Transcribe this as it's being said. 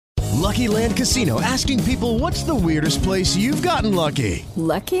Lucky Land Casino, asking people, what's the weirdest place you've gotten lucky?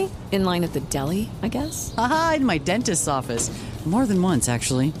 Lucky? In line at the deli, I guess? Aha, in my dentist's office. More than once,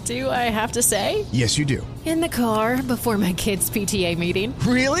 actually. Do I have to say? Yes, you do. In the car before my kids' PTA meeting.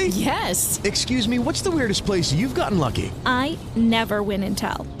 Really? Yes. Excuse me, what's the weirdest place you've gotten lucky? I never win and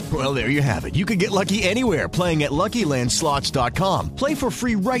tell. Well, there you have it. You can get lucky anywhere, playing at LuckyLandSlots.com. Play for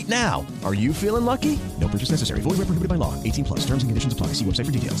free right now. Are you feeling lucky? No purchase necessary. Void where prohibited by law. 18 plus. Terms and conditions apply. See website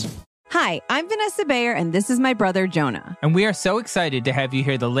for details. Hi, I'm Vanessa Bayer, and this is my brother, Jonah. And we are so excited to have you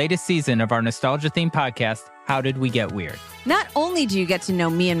hear the latest season of our nostalgia-themed podcast, How Did We Get Weird? Not only do you get to know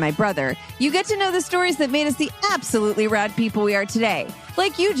me and my brother, you get to know the stories that made us the absolutely rad people we are today.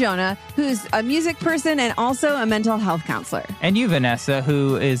 Like you, Jonah, who's a music person and also a mental health counselor. And you, Vanessa,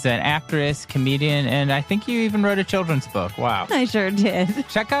 who is an actress, comedian, and I think you even wrote a children's book. Wow. I sure did.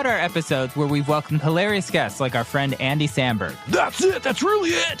 Check out our episodes where we've welcomed hilarious guests like our friend Andy Samberg. That's it. That's really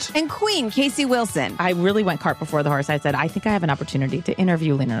it. And Queen Casey Wilson. I really went cart before the horse. I said, I think I have an opportunity to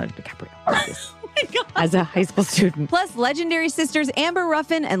interview Leonardo DiCaprio. As a high school student. Plus legendary sisters Amber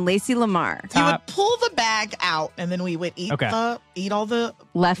Ruffin and Lacey Lamar. You would pull the bag out, and then we would eat all the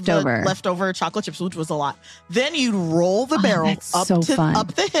leftover chocolate chips, which was a lot. Then you'd roll the barrel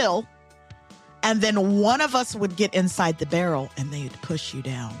up the hill, and then one of us would get inside the barrel, and they'd push you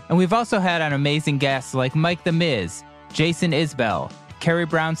down. And we've also had on amazing guests like Mike the Miz, Jason Isbell, Carrie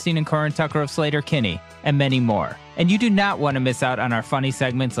Brownstein and Corin Tucker of Slater-Kinney, and many more. And you do not want to miss out on our funny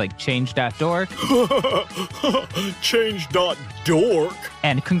segments like Change.dork. Change.dork.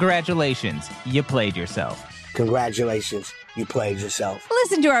 And Congratulations, You Played Yourself. Congratulations, you played yourself.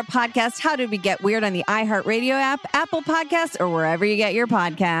 Listen to our podcast, How Did We Get Weird, on the iHeartRadio app, Apple Podcasts, or wherever you get your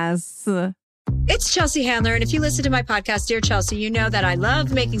podcasts. It's Chelsea Handler, and if you listen to my podcast, Dear Chelsea, you know that I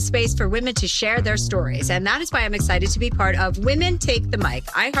love making space for women to share their stories. And that is why I'm excited to be part of Women Take the Mic,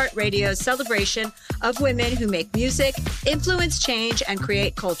 iHeartRadio's celebration of women who make music, influence change, and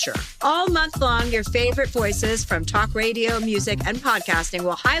create culture. All month long, your favorite voices from talk radio, music, and podcasting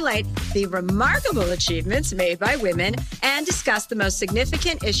will highlight the remarkable achievements made by women and discuss the most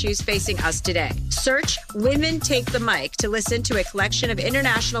significant issues facing us today. Search Women Take the Mic to listen to a collection of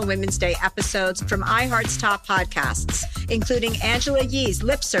International Women's Day episodes from iHeart's top podcasts, including Angela Yee's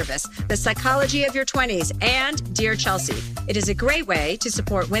Lip Service, The Psychology of Your 20s, and Dear Chelsea. It is a great way to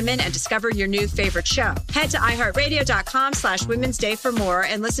support women and discover your new favorite show. Head to iHeartRadio.com/Women's Day for more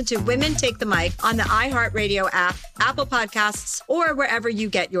and listen to Women Take the Mic on the iHeartRadio app, Apple Podcasts, or wherever you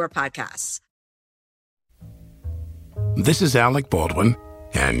get your podcasts. This is Alec Baldwin,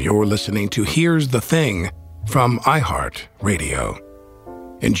 and you're listening to Here's the Thing from iHeartRadio.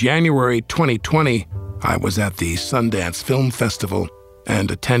 In January 2020, I was at the Sundance Film Festival and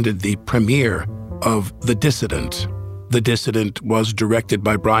attended the premiere of The Dissident. The Dissident was directed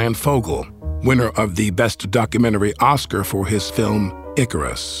by Brian Fogel, winner of the Best Documentary Oscar for his film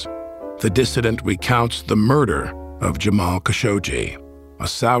Icarus. The Dissident recounts the murder of Jamal Khashoggi, a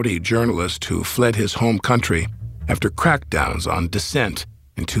Saudi journalist who fled his home country after crackdowns on dissent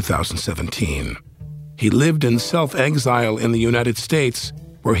in 2017. He lived in self-exile in the United States,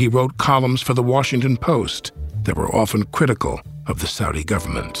 where he wrote columns for the Washington Post that were often critical of the Saudi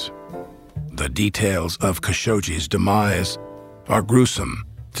government. The details of Khashoggi's demise are gruesome,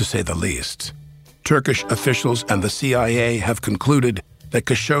 to say the least. Turkish officials and the CIA have concluded that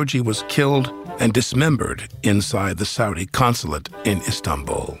Khashoggi was killed and dismembered inside the Saudi consulate in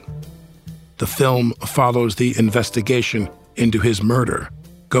Istanbul. The film follows the investigation into his murder,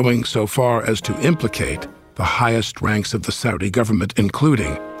 going so far as to implicate the highest ranks of the Saudi government,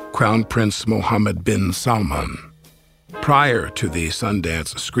 including Crown Prince Mohammed bin Salman. Prior to the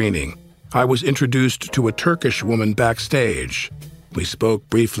Sundance screening, I was introduced to a Turkish woman backstage. We spoke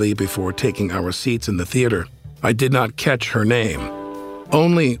briefly before taking our seats in the theater. I did not catch her name.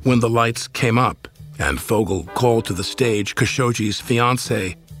 Only when the lights came up and Fogel called to the stage Khashoggi's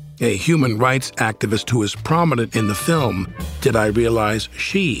fiancée, a human rights activist who is prominent in the film, did I realize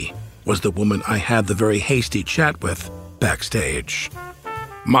she was the woman I had the very hasty chat with backstage.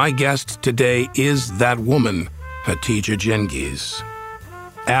 My guest today is that woman, Hatice Cengiz.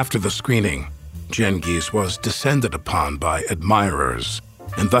 After the screening, Cengiz was descended upon by admirers,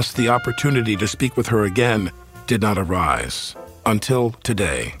 and thus the opportunity to speak with her again did not arise until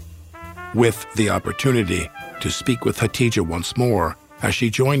today. With the opportunity to speak with Hatice once more, as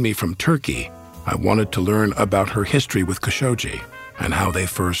she joined me from Turkey, I wanted to learn about her history with Khashoggi and how they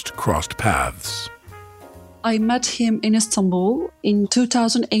first crossed paths. I met him in Istanbul in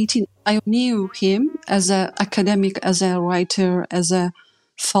 2018. I knew him as an academic, as a writer, as a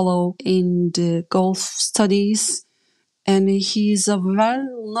fellow in the Gulf studies. And he's a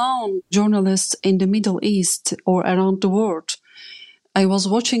well-known journalist in the Middle East or around the world. I was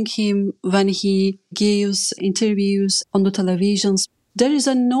watching him when he gives interviews on the televisions. There is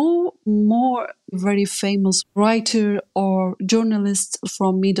no more very famous writer or journalist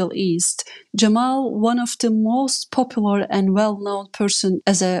from Middle East. Jamal, one of the most popular and well-known person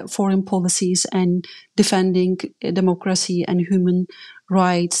as a foreign policies and defending democracy and human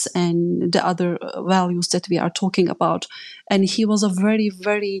rights and the other values that we are talking about. And he was a very,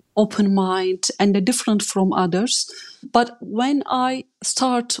 very open mind and different from others. But when I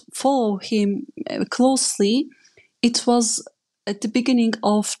start follow him closely, it was at the beginning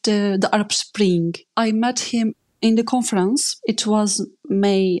of the Arab Spring. I met him in the conference. It was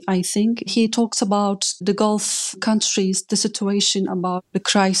May, I think. He talks about the Gulf countries, the situation about the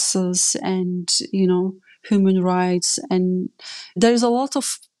crisis and, human rights. And there's a lot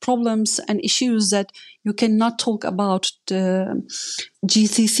of problems and issues that you cannot talk about the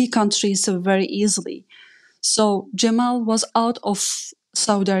GCC countries very easily. So Jamal was out of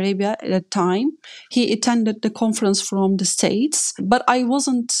Saudi Arabia at that time. He attended the conference from the States, but I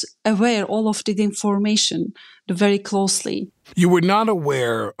wasn't aware all of the information very closely. You were not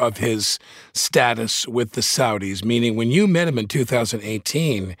aware of his status with the Saudis, meaning when you met him in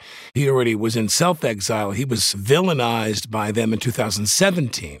 2018, he already was in self-exile. He was villainized by them in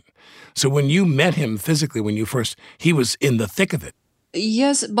 2017. So when you met him physically, he was in the thick of it.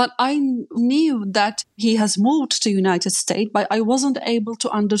 Yes, but I knew that he has moved to United States, but I wasn't able to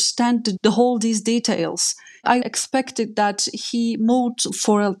understand the whole these details. I expected that he moved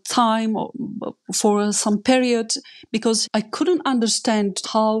for a time or for some period because I couldn't understand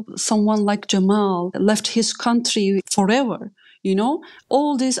how someone like Jamal left his country forever.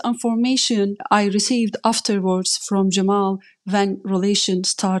 All this information I received afterwards from Jamal when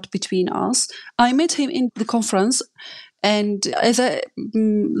relations start between us. I met him in the conference. And as a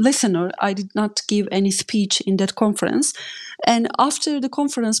listener, I did not give any speech in that conference. And after the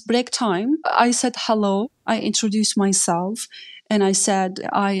conference break time, I said hello. I introduced myself and I said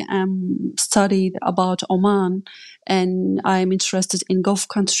I am studied about Oman and I am interested in Gulf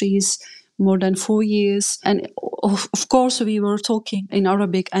countries more than 4 years. And of course, we were talking in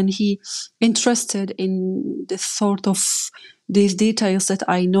Arabic and he interested in the sort of these details that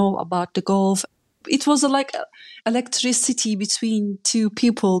I know about the Gulf. It was like electricity between two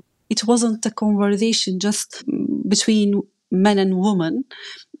people. It wasn't a conversation just between men and women.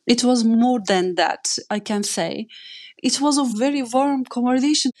 It was more than that, I can say. It was a very warm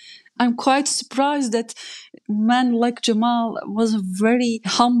conversation. I'm quite surprised that a man like Jamal was very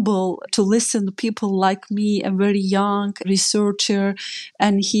humble to listen to people like me, a very young researcher,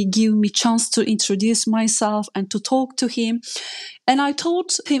 and he gave me chance to introduce myself and to talk to him. And I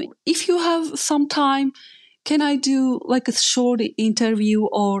told him, if you have some time, can I do like a short interview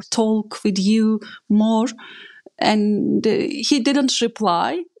or talk with you more? And he didn't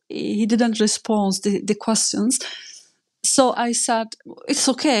reply. He didn't respond to the questions. So I said, it's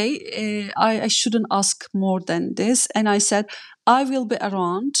okay. I shouldn't ask more than this. And I said, I will be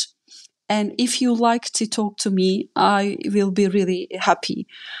around. And if you like to talk to me, I will be really happy.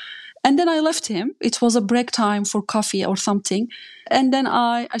 And then I left him. It was a break time for coffee or something. And then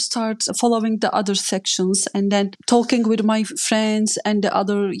I started following the other sections and then talking with my friends and the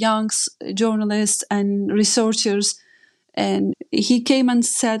other young journalists and researchers. And he came and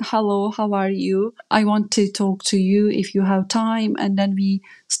said, hello, how are you? I want to talk to you if you have time. And then we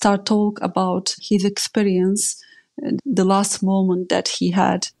start talk about his experience, the last moment that he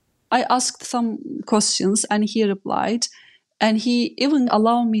had. I asked some questions and he replied. And he even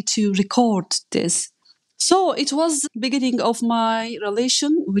allowed me to record this. So it was the beginning of my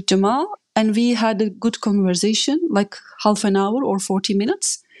relation with Jamal. And we had a good conversation, like half an hour or 40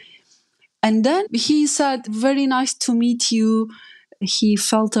 minutes. And then he said, very nice to meet you. He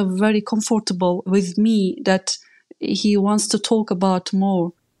felt very comfortable with me that he wants to talk about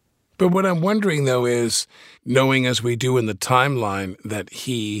more. But what I'm wondering, though, is knowing as we do in the timeline that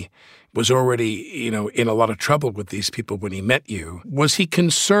he was already, in a lot of trouble with these people when he met you. Was he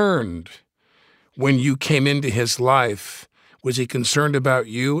concerned when you came into his life? Was he concerned about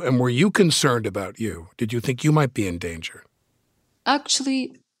you? And were you concerned about you? Did you think you might be in danger?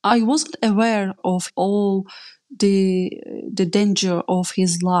 Actually, I wasn't aware of all the danger of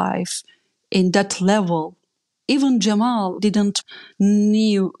his life in that level. Even Jamal didn't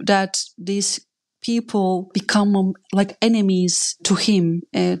knew that these people become like enemies to him,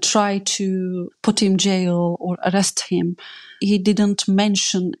 try to put him in jail or arrest him. He didn't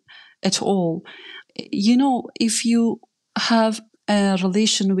mention at all. If you have a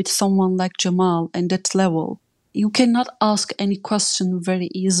relation with someone like Jamal at that level, You cannot ask any question very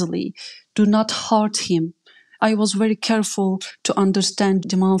easily. Do not hurt him. I was very careful to understand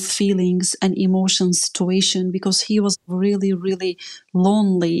the man's feelings and emotions situation because he was really, really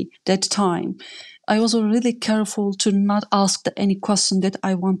lonely that time. I was really careful to not ask any question that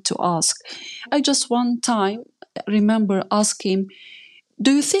I want to ask. I just one time remember asking,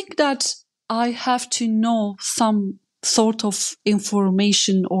 do you think that I have to know some sort of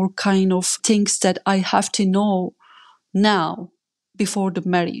information or kind of things that I have to know now before the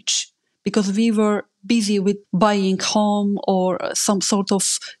marriage? Because we were busy with buying home or some sort of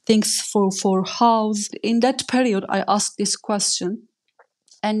things for house. In that period, I asked this question.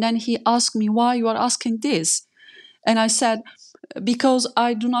 And then he asked me, why you are asking this? And I said, because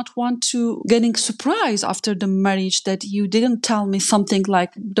I do not want to getting surprised after the marriage that you didn't tell me something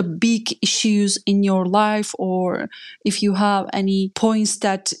like the big issues in your life, or if you have any points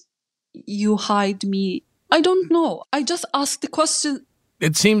that you hide me. I don't know. I just asked the question.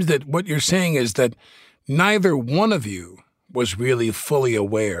 It seems that what you're saying is that neither one of you was really fully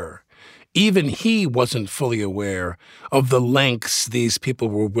aware. Even he wasn't fully aware of the lengths these people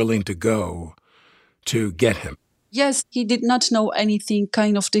were willing to go to get him. Yes, he did not know anything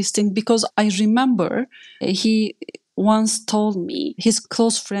kind of this thing, because I remember he once told me his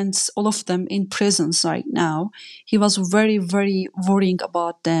close friends, all of them in prisons right now. He was very, very worrying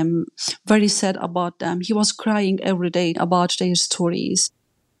about them, very sad about them. He was crying every day about their stories.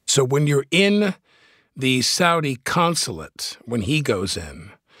 So when you're in the Saudi consulate, when he goes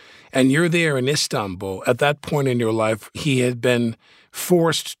in, and you're there in Istanbul, at that point in your life, he had been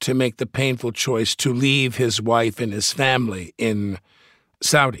forced to make the painful choice to leave his wife and his family in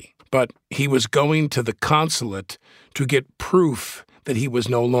Saudi. But he was going to the consulate to get proof that he was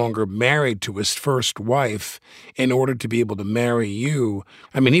no longer married to his first wife in order to be able to marry you.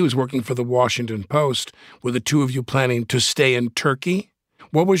 I mean, he was working for the Washington Post. Were the two of you planning to stay in Turkey?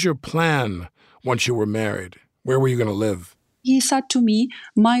 What was your plan once you were married? Where were you going to live? He said to me,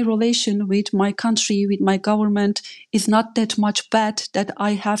 my relation with my country, with my government is not that much bad that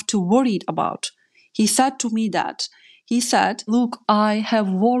I have to worry about. He said to me that. He said, look, I have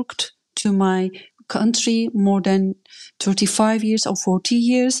worked to my country more than 35 years or 40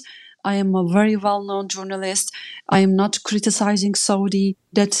 years. I am a very well-known journalist. I am not criticizing Saudi.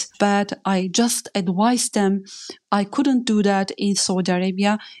 That's bad. I just advised them. I couldn't do that in Saudi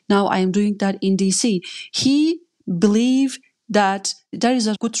Arabia. Now I am doing that in DC. He believed that there is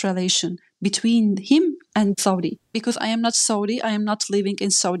a good relation between him and Saudi. Because I am not Saudi, I am not living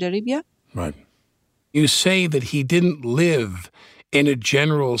in Saudi Arabia. Right. You say that he didn't live in a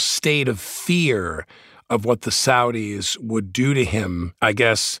general state of fear of what the Saudis would do to him. I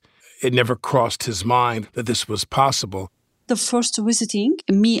guess it never crossed his mind that this was possible. The first visiting,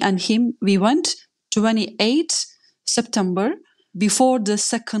 me and him, we went 28 September before the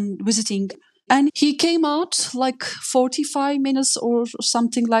second visiting. And he came out like 45 minutes or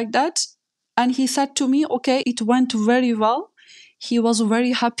something like that. And he said to me, okay, it went very well. He was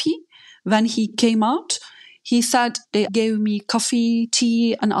very happy when he came out. He said they gave me coffee,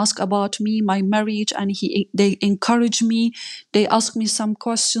 tea, and asked about me, my marriage, and they encouraged me. They asked me some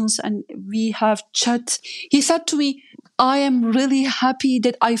questions, and we have chat. He said to me, I am really happy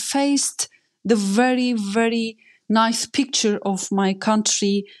that I faced the very, very nice picture of my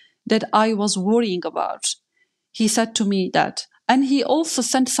country that I was worrying about. He said to me that. And he also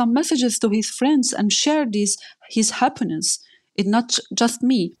sent some messages to his friends and shared his happiness. It's not just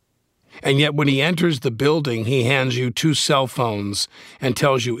me. And yet when he enters the building, he hands you 2 cell phones and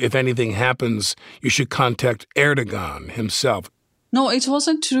tells you if anything happens, you should contact Erdogan himself. No, it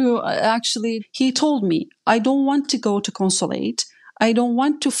wasn't true. Actually, he told me, I don't want to go to consulate. I don't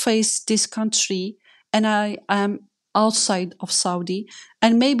want to face this country. And I am outside of Saudi.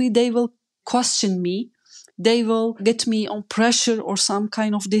 And maybe they will question me. They will get me on pressure or some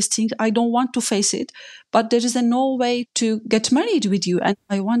kind of this thing. I don't want to face it. But there is no way to get married with you. And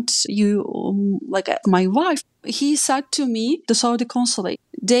I want you like my wife. He said to me, the Saudi consulate,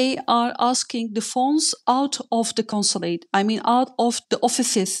 they are asking the phones out of the consulate. I mean, out of the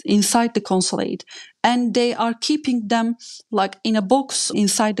offices inside the consulate. And they are keeping them like in a box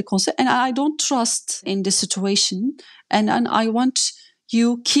inside the consulate. And I don't trust in this situation. And I want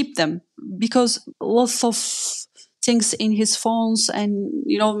you keep them because lots of things in his phones and,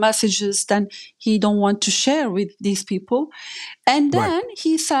 messages then he don't want to share with these people. And then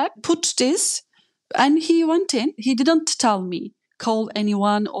he said, put this, and he went in. He didn't tell me, call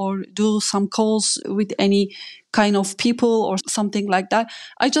anyone or do some calls with any kind of people or something like that.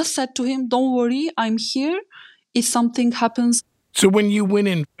 I just said to him, don't worry, I'm here. If something happens, So when you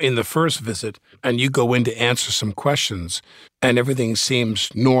went in the first visit and you go in to answer some questions and everything seems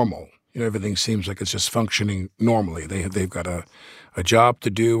normal, everything seems like it's just functioning normally. They've got a job to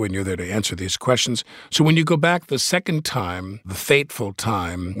do and you're there to answer these questions. So when you go back the second time, the fateful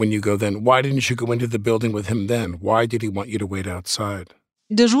time, when you go then, why didn't you go into the building with him then? Why did he want you to wait outside?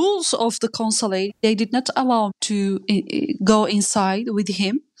 The rules of the consulate, they did not allow to go inside with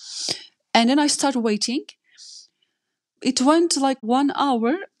him. And then I started waiting. It went like 1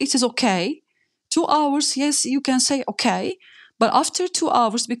 hour. It is okay. 2 hours, yes, you can say okay. But after 2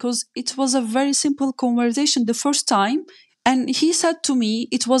 hours, because it was a very simple conversation the first time, and he said to me,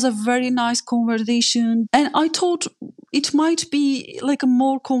 it was a very nice conversation. And I thought it might be like a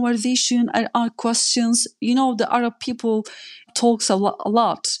more conversation and questions. The Arab people talks a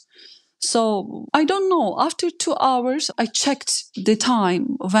lot. So I don't know. After 2 hours, I checked the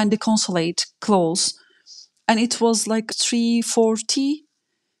time when the consulate closed. And it was like 3:40,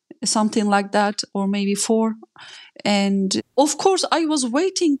 something like that, or maybe 4. And of course, I was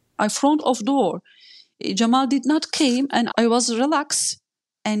waiting at front of door. Jamal did not came, and I was relaxed,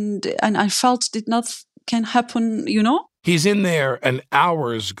 and I felt did not can happen, He's in there and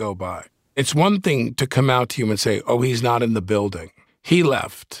hours go by. It's one thing to come out to you and say, oh, he's not in the building. He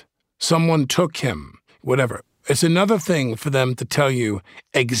left. Someone took him, whatever. It's another thing for them to tell you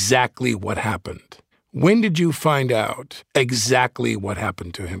exactly what happened. When did you find out exactly what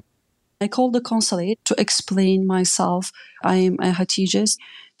happened to him? I called the consulate to explain myself. I am a Hatice,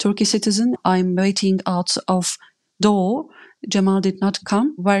 Turkish citizen. I'm waiting out of door. Jamal did not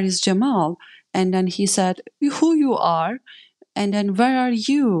come. Where is Jamal? And then he said, who you are? And then where are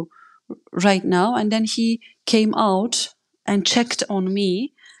you right now? And then he came out and checked on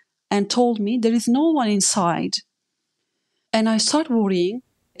me and told me there is no one inside. And I started worrying.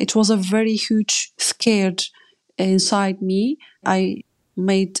 It was a very huge scared inside me. I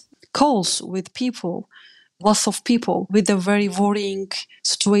made calls with people, lots of people with a very worrying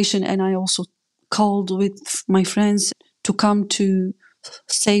situation. And I also called with my friends to come to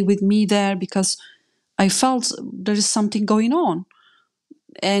stay with me there because I felt there is something going on.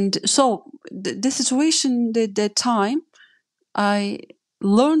 And so the situation at that time, I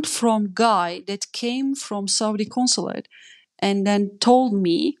learned from a guy that came from Saudi consulate and then told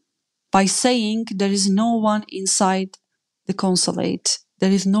me by saying there is no one inside the consulate.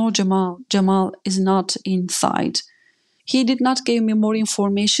 There is no Jamal. Jamal is not inside. He did not give me more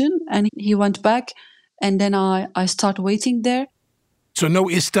information and he went back and then I started waiting there. So no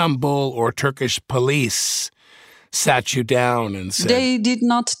Istanbul or Turkish police sat you down and said... They did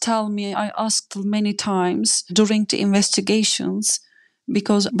not tell me. I asked many times during the investigations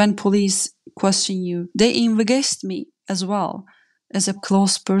because when police question you, they investigate me as well as a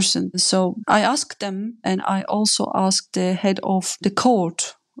close person. So I asked them and I also asked the head of the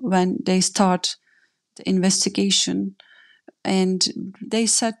court when they start the investigation. And they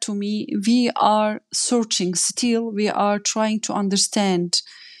said to me, we are searching still. We are trying to understand.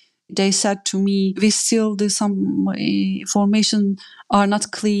 They said to me, we still do some information are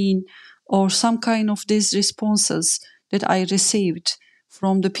not clean or some kind of these responses that I received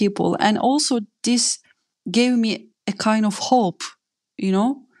from the people. And also this gave me a kind of hope,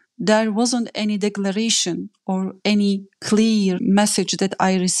 There wasn't any declaration or any clear message that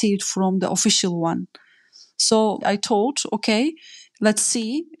I received from the official one. So I thought, okay, let's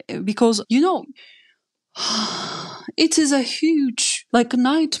see, because, it is a huge,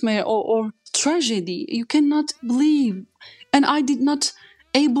 nightmare or tragedy. You cannot believe. And I did not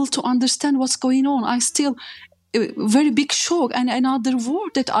able to understand what's going on. I still, very big shock and another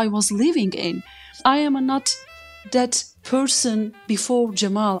world that I was living in. I am not that person before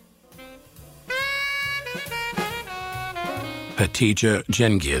Jamal. Hatice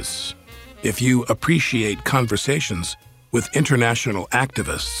Cengiz. If you appreciate conversations with international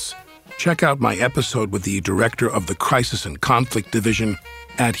activists, check out my episode with the director of the Crisis and Conflict Division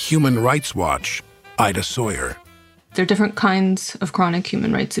at Human Rights Watch, Ida Sawyer. There are different kinds of chronic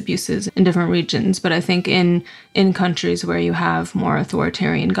human rights abuses in different regions, but I think in countries where you have more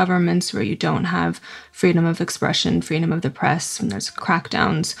authoritarian governments, where you don't have freedom of expression, freedom of the press, and there's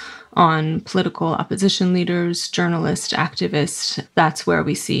crackdowns on political opposition leaders, journalists, activists, that's where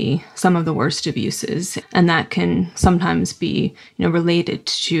we see some of the worst abuses. And that can sometimes be, related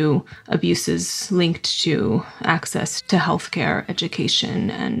to abuses linked to access to healthcare,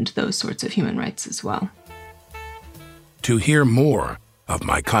 education, and those sorts of human rights as well. To hear more of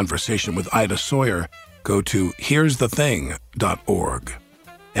my conversation with Ida Sawyer, go to here'sthething.org.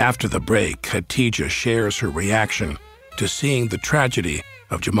 After the break, Hatice shares her reaction to seeing the tragedy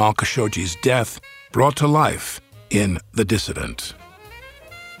of Jamal Khashoggi's death brought to life in The Dissident.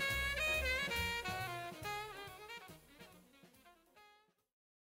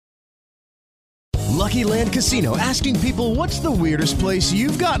 Lucky Land Casino, asking people, what's the weirdest place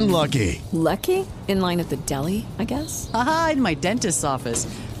you've gotten lucky? Lucky? In line at the deli, I guess? Aha, in my dentist's office.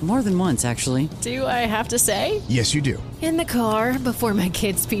 More than once, actually. Do I have to say? Yes, you do. In the car before my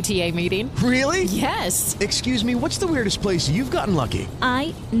kids' PTA meeting. Really? Yes. Excuse me, what's the weirdest place you've gotten lucky?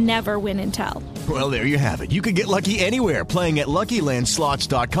 I never win and tell. Well, there you have it. You can get lucky anywhere, playing at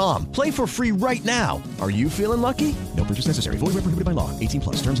LuckyLandSlots.com. Play for free right now. Are you feeling lucky? No purchase necessary. Void where prohibited by law. 18+.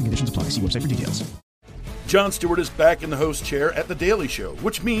 Terms and conditions apply. See website for details. Jon Stewart is back in the host chair at The Daily Show,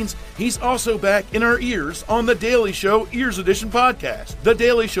 which means he's also back in our ears on The Daily Show Ears Edition podcast. The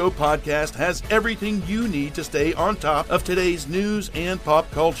Daily Show podcast has everything you need to stay on top of today's news and pop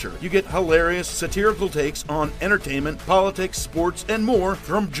culture. You get hilarious, satirical takes on entertainment, politics, sports, and more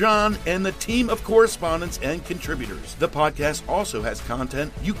from Jon and the team of correspondents and contributors. The podcast also has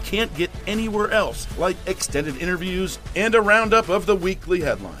content you can't get anywhere else, like extended interviews and a roundup of the weekly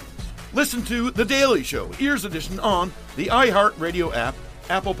headlines. Listen to The Daily Show, Ears Edition, on the iHeartRadio app,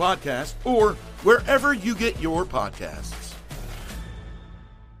 Apple Podcasts, or wherever you get your podcasts.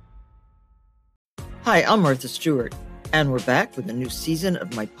 Hi, I'm Martha Stewart, and we're back with a new season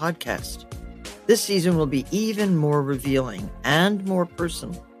of my podcast. This season will be even more revealing and more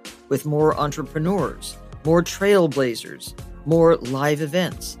personal, with more entrepreneurs, more trailblazers, more live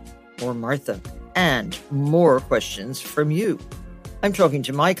events, more Martha, and more questions from you. I'm talking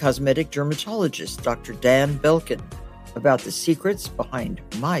to my cosmetic dermatologist, Dr. Dan Belkin, about the secrets behind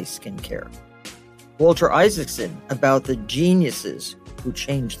my skincare. Walter Isaacson about the geniuses who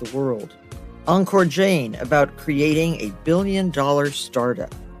changed the world. Ankur Jain about creating a billion-dollar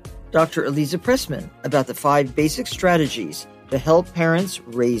startup. Dr. Eliza Pressman about the 5 basic strategies to help parents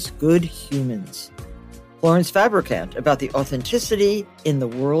raise good humans. Florence Fabricant about the authenticity in the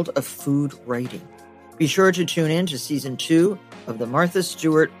world of food writing. Be sure to tune in to Season 2 of the Martha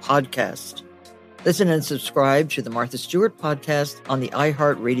Stewart Podcast. Listen and subscribe to the Martha Stewart Podcast on the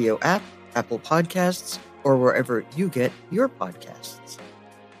iHeartRadio app, Apple Podcasts, or wherever you get your podcasts.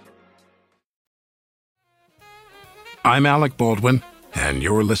 I'm Alec Baldwin, and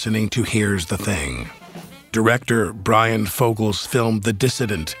you're listening to Here's the Thing. Director Bryan Fogel's film The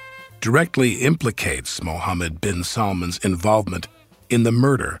Dissident directly implicates Mohammed bin Salman's involvement in the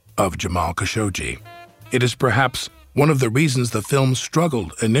murder of Jamal Khashoggi. It is perhaps one of the reasons the film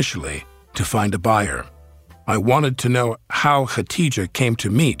struggled initially to find a buyer. I wanted to know how Khatija came to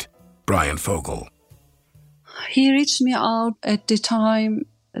meet Bryan Fogel. He reached me out at the time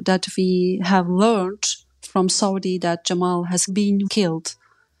that we have learned from Saudi that Jamal has been killed.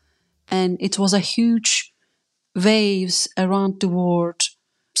 And it was a huge waves around the world.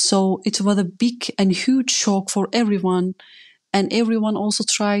 So it was a big and huge shock for everyone. And everyone also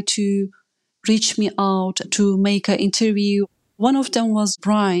tried to reach me out to make an interview. One of them was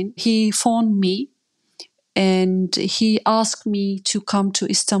Bryan. He phoned me and he asked me to come to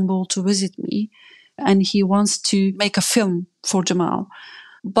Istanbul to visit me. And he wants to make a film for Jamal.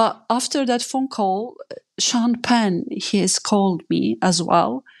 But after that phone call, Sean Penn, he has called me as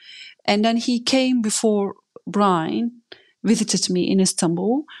well. And then he came before Bryan, visited me in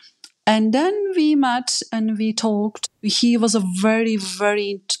Istanbul. And then we met and we talked. He was a very,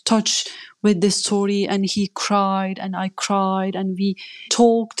 very in touch with this story, and he cried and I cried and we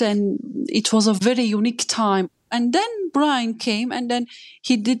talked, and it was a very unique time. And then Bryan came, and then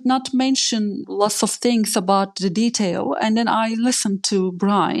he did not mention lots of things about the detail. And then I listened to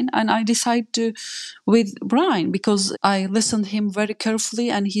Bryan, and I decided with Bryan because I listened to him very carefully,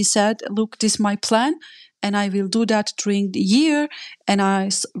 and he said, look, this is my plan. And I will do that during the year, and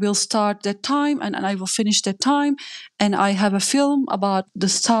I will start that time, and I will finish that time. And I have a film about the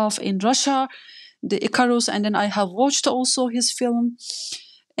stuff in Russia, the Icarus, and then I have watched also his film.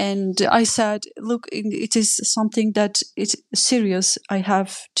 And I said, look, it is something that is serious. I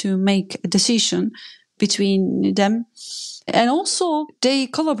have to make a decision between them. And also, they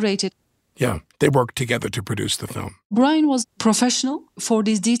collaborated. Yeah, they worked together to produce the film. Bryan was professional for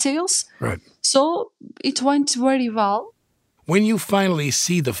these details. Right. So it went very well. When you finally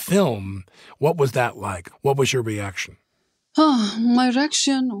see the film, what was that like? What was your reaction? My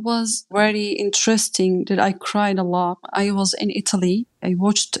reaction was very interesting, that I cried a lot. I was in Italy. I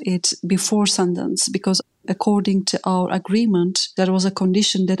watched it before Sundance because according to our agreement, there was a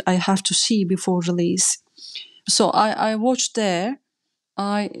condition that I have to see before release. So I watched there.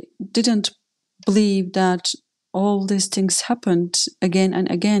 I didn't believe that all these things happened again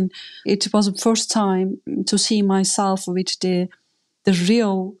and again. It was the first time to see myself with the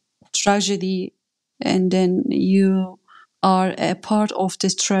real tragedy and then you are a part of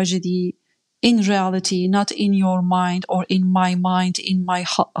this tragedy in reality, not in your mind or in my mind, in my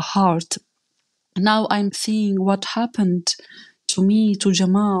heart. Now I'm seeing what happened to me, to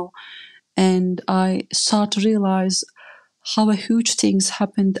Jamal, and I start to realize how a huge things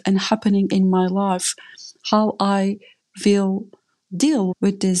happened and happening in my life, how I will deal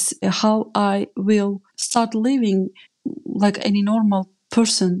with this, how I will start living like any normal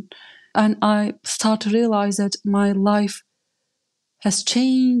person. And I start to realize that my life has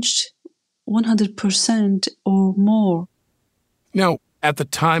changed 100% or more. Now, at the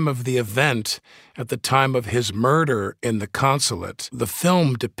time of the event, at the time of his murder in the consulate, the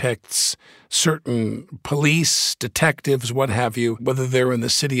film depicts certain police, detectives, what have you, whether they're in the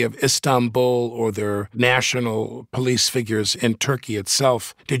city of Istanbul or they're national police figures in Turkey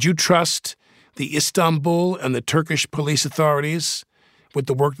itself. Did you trust the Istanbul and the Turkish police authorities with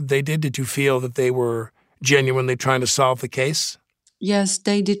the work that they did? Did you feel that they were genuinely trying to solve the case? Yes,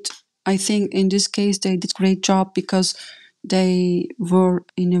 they did. I think in this case they did a great job because they were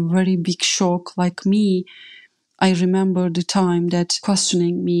in a very big shock like me. I remember the time that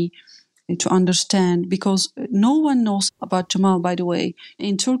questioning me to understand, because no one knows about Jamal, by the way.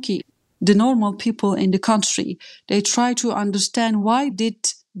 In Turkey, the normal people in the country, they try to understand why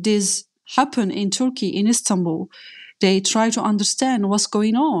did this happen in Turkey, in Istanbul. They try to understand what's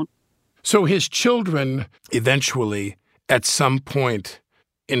going on. So his children eventually, at some point,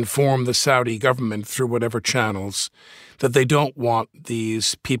 inform the Saudi government through whatever channels that they don't want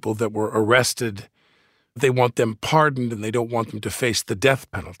these people that were arrested, they want them pardoned and they don't want them to face the death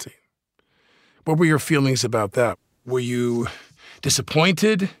penalty. What were your feelings about that? Were you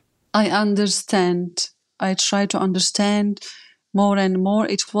disappointed? I understand. I try to understand more and more.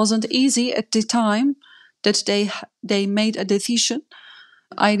 It wasn't easy at the time that they made a decision.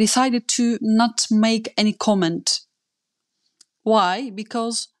 I decided to not make any comment. Why?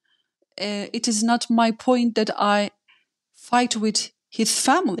 Because it is not my point that I fight with his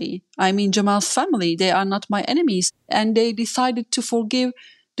family. I mean, Jamal's family. They are not my enemies. And they decided to forgive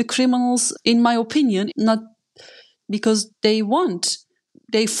the criminals, in my opinion, not because they want.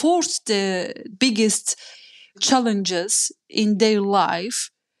 They forced the biggest challenges in their life,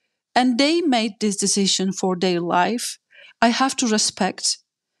 and they made this decision for their life. I have to respect.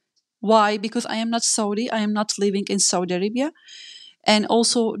 Why? Because I am not Saudi. I am not living in Saudi Arabia. And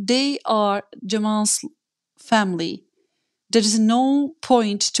also, they are Jamal's family. There is no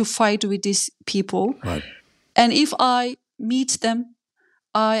point to fight with these people. Right. And if I meet them,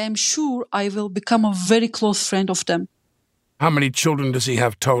 I am sure I will become a very close friend of them. How many children does he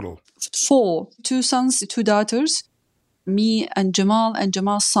have total? 4. 2 sons, 2 daughters. Me and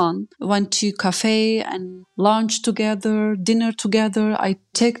Jamal's son went to cafe and lunch together, dinner together. I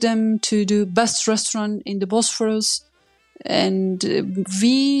take them to the best restaurant in the Bosphorus. And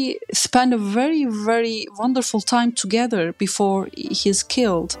we spent a very, very wonderful time together before he's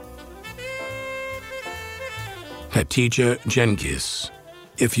killed. Hatice Cengiz.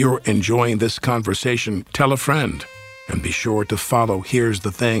 If you're enjoying this conversation, tell a friend. And be sure to follow Here's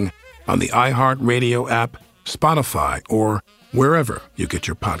the Thing on the iHeartRadio app, Spotify, or wherever you get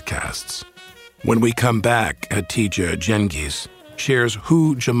your podcasts. When we come back, Hatice Cengiz shares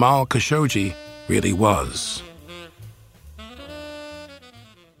who Jamal Khashoggi really was.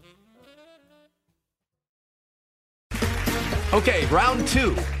 Okay, round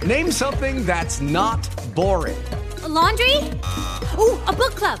 2. Name something that's not boring. A laundry? Ooh, a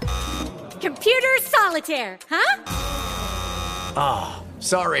book club. Computer solitaire, huh? Ah,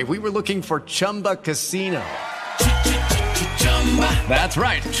 sorry, we were looking for Chumba Casino. That's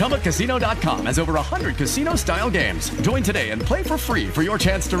right, ChumbaCasino.com has over 100 casino-style games. Join today and play for free for your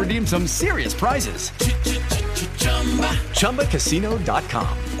chance to redeem some serious prizes.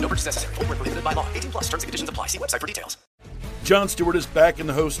 ChumbaCasino.com. No purchase necessary. Void where prohibited by law. 18+. Terms and conditions apply. See website for details. Jon Stewart is back in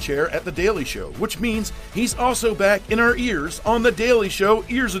the host chair at The Daily Show, which means he's also back in our ears on The Daily Show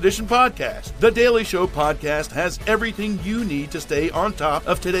Ears Edition podcast. The Daily Show podcast has everything you need to stay on top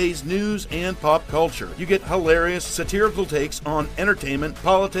of today's news and pop culture. You get hilarious, satirical takes on entertainment,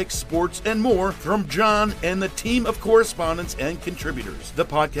 politics, sports, and more from Jon and the team of correspondents and contributors. The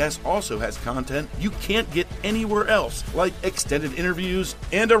podcast also has content you can't get anywhere else, like extended interviews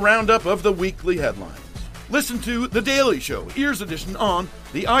and a roundup of the weekly headlines. Listen to The Daily Show, Ears Edition, on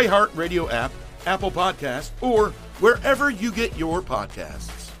the iHeartRadio app, Apple Podcasts, or wherever you get your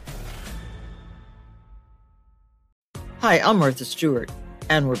podcasts. Hi, I'm Martha Stewart,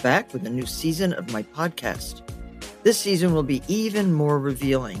 and we're back with a new season of my podcast. This season will be even more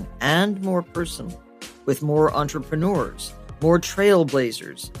revealing and more personal, with more entrepreneurs, more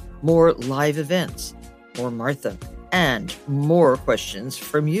trailblazers, more live events, more Martha, and more questions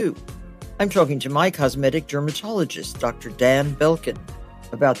from you. I'm talking to my cosmetic dermatologist, Dr. Dan Belkin,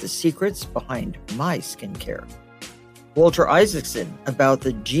 about the secrets behind my skincare. Walter Isaacson about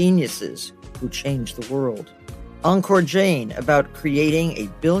the geniuses who changed the world. Ankur Jain about creating a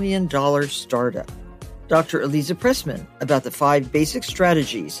billion-dollar startup. Dr. Eliza Pressman about the 5 basic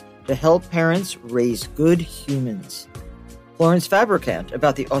strategies to help parents raise good humans. Florence Fabricant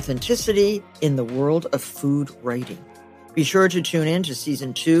about the authenticity in the world of food writing. Be sure to tune in to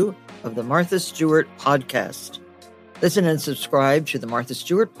Season 2 of the Martha Stewart Podcast. Listen and subscribe to the Martha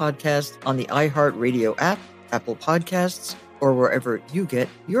Stewart Podcast on the iHeartRadio app, Apple Podcasts, or wherever you get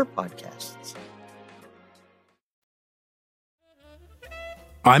your podcasts.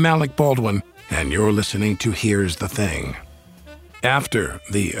 I'm Alec Baldwin, and you're listening to Here's the Thing. After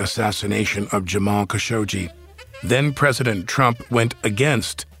the assassination of Jamal Khashoggi, then President Trump went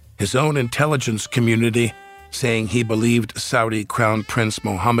against his own intelligence community, saying he believed Saudi Crown Prince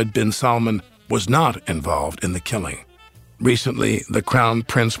Mohammed bin Salman was not involved in the killing. Recently, the Crown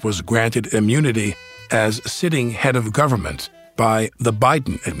Prince was granted immunity as sitting head of government by the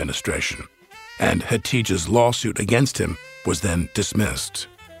Biden administration, and Hatice's lawsuit against him was then dismissed.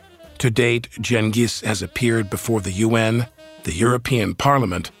 To date, Cengiz has appeared before the UN, the European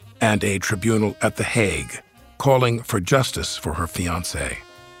Parliament, and a tribunal at The Hague, calling for justice for her fiancé.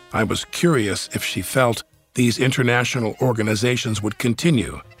 I was curious if she felt these international organizations would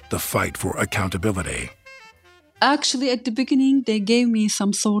continue the fight for accountability. Actually, at the beginning, they gave me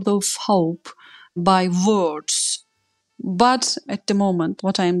some sort of hope by words. But at the moment,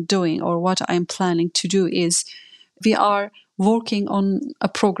 what I'm doing or what I'm planning to do is we are working on a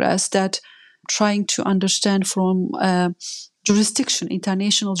progress that trying to understand from jurisdiction,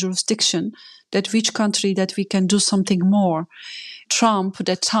 international jurisdiction, that which country that we can do something more. Trump, at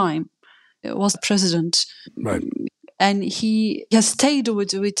that time, was president. Right. And he has stayed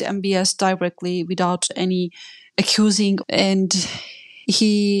with MBS directly without any accusing. And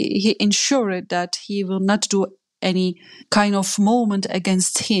he ensured that he will not do any kind of movement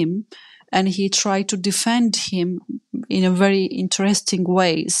against him. And he tried to defend him in a very interesting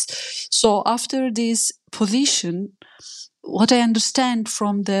ways. So after this position, what I understand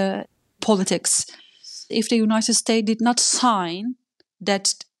from the politics, if the United States did not sign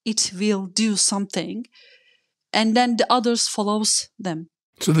that it will do something, and then the others follows them.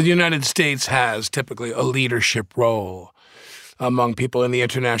 So the United States has typically a leadership role among people in the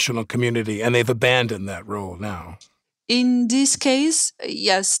international community, and they've abandoned that role now. In this case,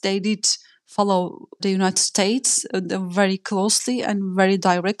 yes, they did follow the United States very closely and very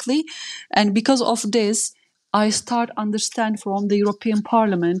directly. And because of this, I start understand from the European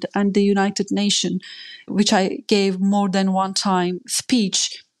Parliament and the United Nations, which I gave more than one time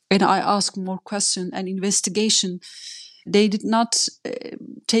speech, and I asked more questions and investigation. They did not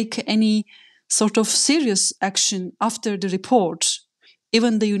take any sort of serious action after the report.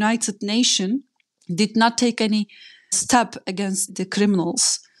 Even the United Nations did not take any step against the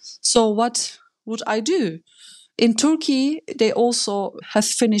criminals. So what would I do? In Turkey, they also have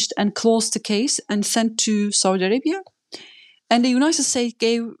finished and closed the case and sent to Saudi Arabia. And the United States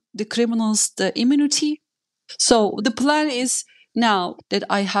gave the criminals the immunity. So the plan is now that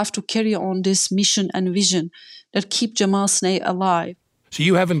I have to carry on this mission and vision that keep Jamal Sneh alive. So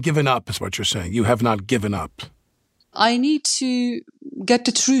you haven't given up, is what you're saying. You have not given up. I need to get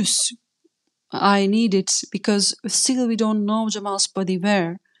the truth. I need it because still we don't know Jamal's body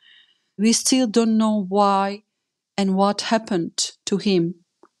where. We still don't know why and what happened to him,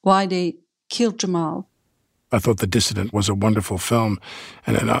 why they killed Jamal. I thought The Dissident was a wonderful film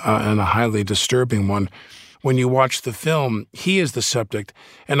and a highly disturbing one. When you watch the film, he is the subject,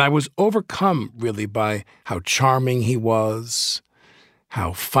 and I was overcome really by how charming he was,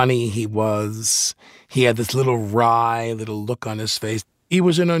 how funny he was. He had this little wry little look on his face. He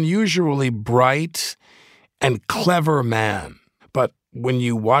was an unusually bright and clever man. But when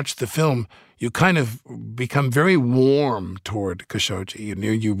you watch the film, you kind of become very warm toward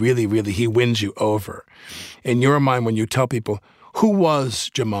Khashoggi. You really, he wins you over. In your mind, when you tell people, who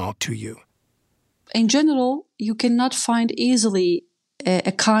was Jamal to you? In general, you cannot find easily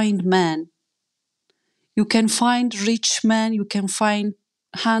a kind man. You can find rich man, you can find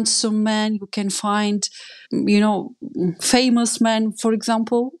handsome man, you can find, famous man, for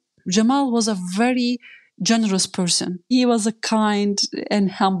example. Jamal was a very generous person. He was a kind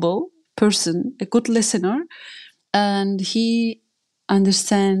and humble person, a good listener, and he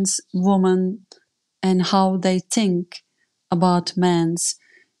understands women and how they think about men,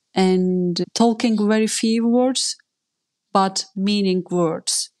 and talking very few words, but meaning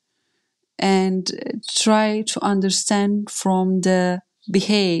words. and try to understand from the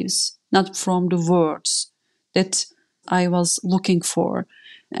behaves, not from the words that I was looking for.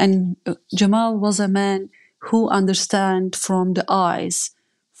 And Jamal was a man who understand from the eyes,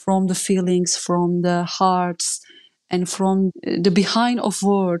 from the feelings, from the hearts, and from the behind of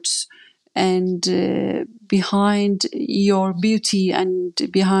words, and behind your beauty and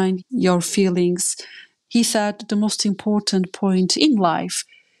behind your feelings. He said the most important point in life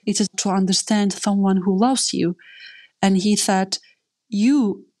is to understand someone who loves you. And he said,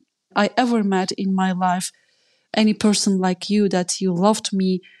 I ever met in my life any person like you, that you loved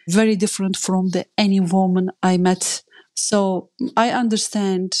me very different from any woman I met. So I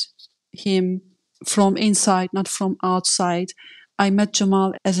understand him from inside, not from outside. I met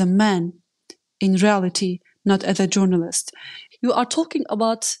Jamal as a man in reality, not as a journalist. You are talking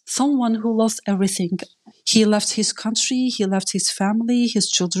about someone who lost everything. He left his country, he left his family, his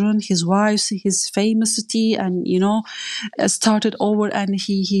children, his wives, his famous city, and, started over, and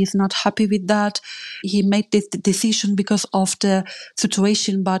he is not happy with that. He made this decision because of the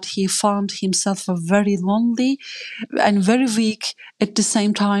situation, but he found himself very lonely and very weak at the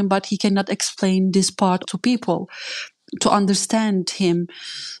same time, but he cannot explain this part to people to understand him.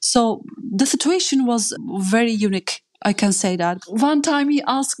 So the situation was very unique. I can say that. One time he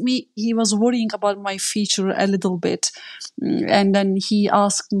asked me, he was worrying about my future a little bit. And then he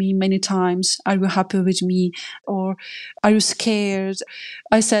asked me many times, are you happy with me? Or are you scared?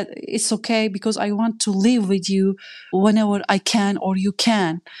 I said, it's okay, because I want to live with you whenever I can or you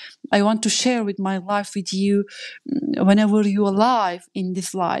can. I want to share with my life with you whenever you're alive in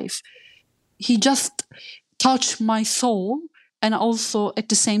this life. He just touched my soul, and also at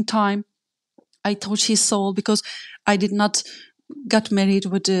the same time, I touched his soul, because I did not get married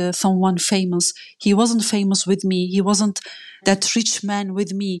with someone famous. He wasn't famous with me. He wasn't that rich man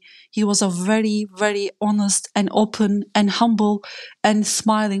with me. He was a very, very honest and open and humble and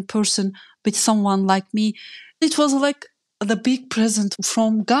smiling person with someone like me. It was like the big present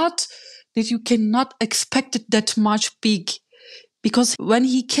from God that you cannot expect it that much big. Because when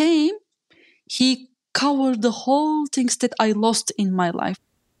he came, he covered the whole things that I lost in my life.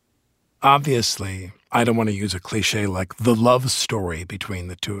 Obviously, I don't want to use a cliche like the love story between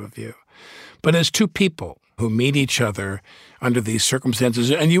the two of you, but as two people who meet each other under these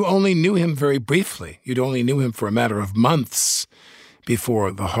circumstances, and you only knew him very briefly. You'd only knew him for a matter of months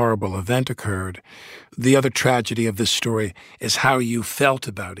before the horrible event occurred. The other tragedy of this story is how you felt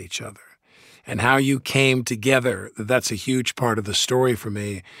about each other and how you came together. That's a huge part of the story for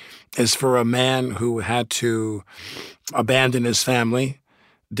me, is for a man who had to abandon his family,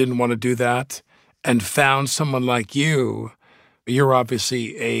 didn't want to do that, and found someone like you. You're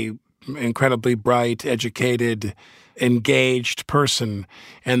obviously a incredibly bright, educated, engaged person,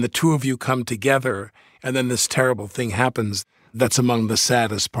 and the two of you come together, and then this terrible thing happens. That's among the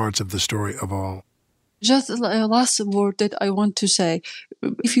saddest parts of the story of all. Just a last word that I want to say.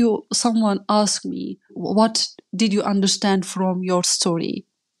 If someone asks me, what did you understand from your story?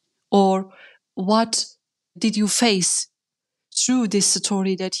 Or what did you face through this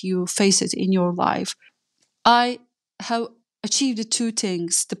story that you face it in your life? I have achieved the two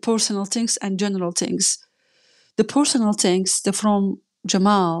things, the personal things and general things. The personal things, from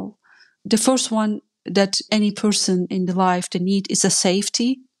Jamal, the first one that any person in the life, the need is a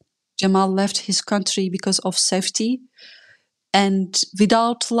safety. Jamal left his country because of safety. And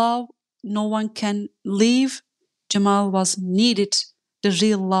without love, no one can live. Jamal was needed the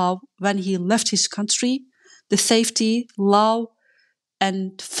real love when he left his country. The safety, love,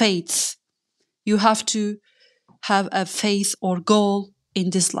 and faith. You have to have a faith or goal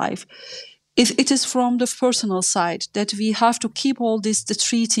in this life. It is from the personal side that we have to keep all the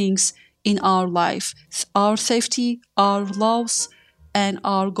three things in our life: our safety, our loves, and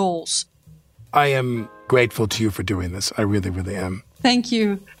our goals. I am grateful to you for doing this. I really, really am. Thank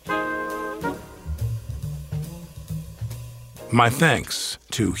you. My thanks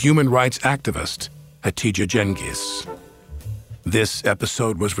to human rights activist Hatice Cengiz. This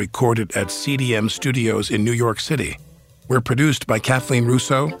episode was recorded at CDM Studios in New York City. We're produced by Kathleen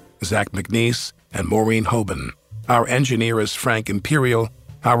Russo, Zach McNeese, and Maureen Hoban. Our engineer is Frank Imperial.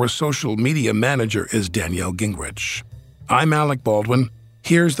 Our social media manager is Danielle Gingrich. I'm Alec Baldwin.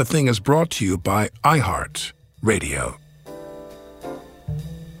 Here's the Thing is brought to you by iHeart Radio.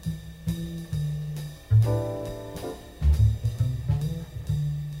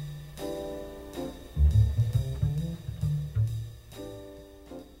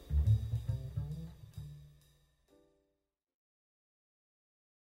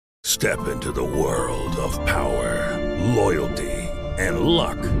 Step into the world of power, loyalty, and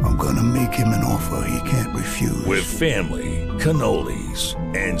luck. I'm gonna make him an offer he can't refuse. With family, cannolis,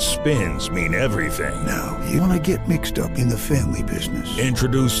 and spins mean everything. Now, you wanna get mixed up in the family business.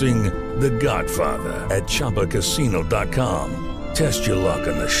 Introducing The Godfather at ChumbaCasino.com. Test your luck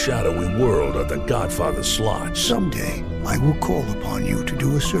in the shadowy world of The Godfather slot. Someday, I will call upon you to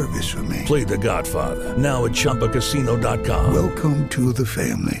do a service for me. Play The Godfather, now at ChumbaCasino.com. Welcome to the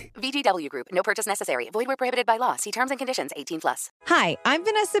family. VGW Group. No purchase necessary. Void where prohibited by law. See terms and conditions. 18+. Hi, I'm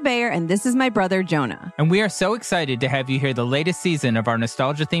Vanessa Bayer, and this is my brother, Jonah. And we are so excited to have you hear the latest season of our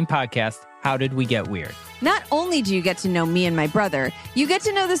nostalgia-themed podcast, How Did We Get Weird? Not only do you get to know me and my brother, you get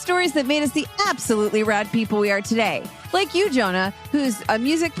to know the stories that made us the absolutely rad people we are today. Like you, Jonah, who's a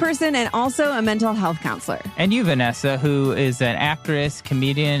music person and also a mental health counselor. And you, Vanessa, who is an actress,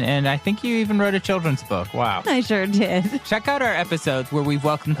 comedian, and I think you even wrote a children's book. Wow. I sure did. Check out our episodes where we've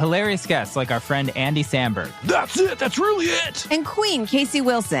welcomed hilarious guests like our friend Andy Samberg. That's it. That's really it. And Queen Casey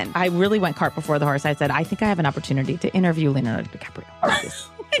Wilson. I really went cart before the horse. I said, I think I have an opportunity to interview Leonardo DiCaprio.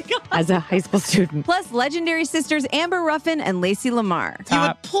 As a high school student. Plus legendary sisters Amber Ruffin and Lacey Lamar. You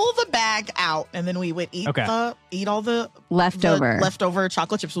would pull the bag out and then we would eat all the leftover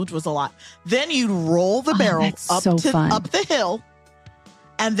chocolate chips, which was a lot. Then you'd roll the barrel up the hill.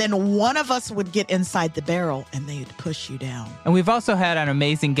 And then one of us would get inside the barrel and they'd push you down. And we've also had on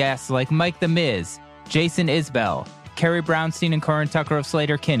amazing guests like Mike the Miz, Jason Isbell, Carrie Brownstein and Corin Tucker of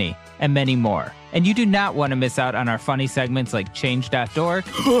Slater-Kinney, and many more. And you do not want to miss out on our funny segments like Change.dork.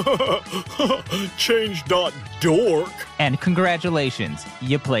 Change.dork. And congratulations,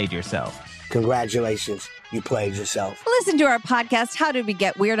 you played yourself. Congratulations, you played yourself. Listen to our podcast, How Did We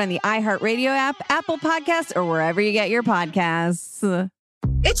Get Weird, on the iHeartRadio app, Apple Podcasts, or wherever you get your podcasts.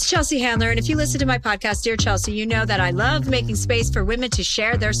 It's Chelsea Handler, and if you listen to my podcast, Dear Chelsea, you know that I love making space for women to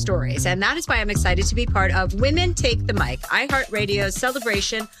share their stories. And that is why I'm excited to be part of Women Take the Mic, iHeartRadio's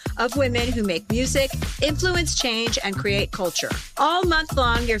celebration of women who make music, influence change, and create culture. All month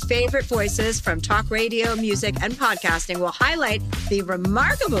long, your favorite voices from talk radio, music, and podcasting will highlight the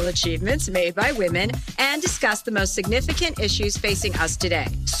remarkable achievements made by women and discuss the most significant issues facing us today.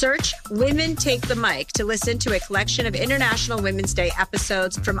 Search Women Take the Mic to listen to a collection of International Women's Day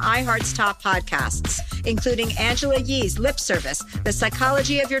episodes from iHeart's top podcasts, including Angela Yee's Lip Service, The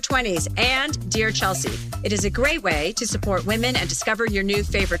Psychology of Your 20s, and Dear Chelsea. It is a great way to support women and discover your new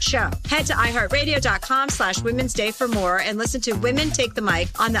favorite show. Head to iHeartRadio.com/Women's Day for more and listen to Women Take the Mic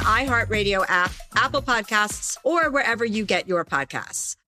on the iHeartRadio app, Apple Podcasts, or wherever you get your podcasts.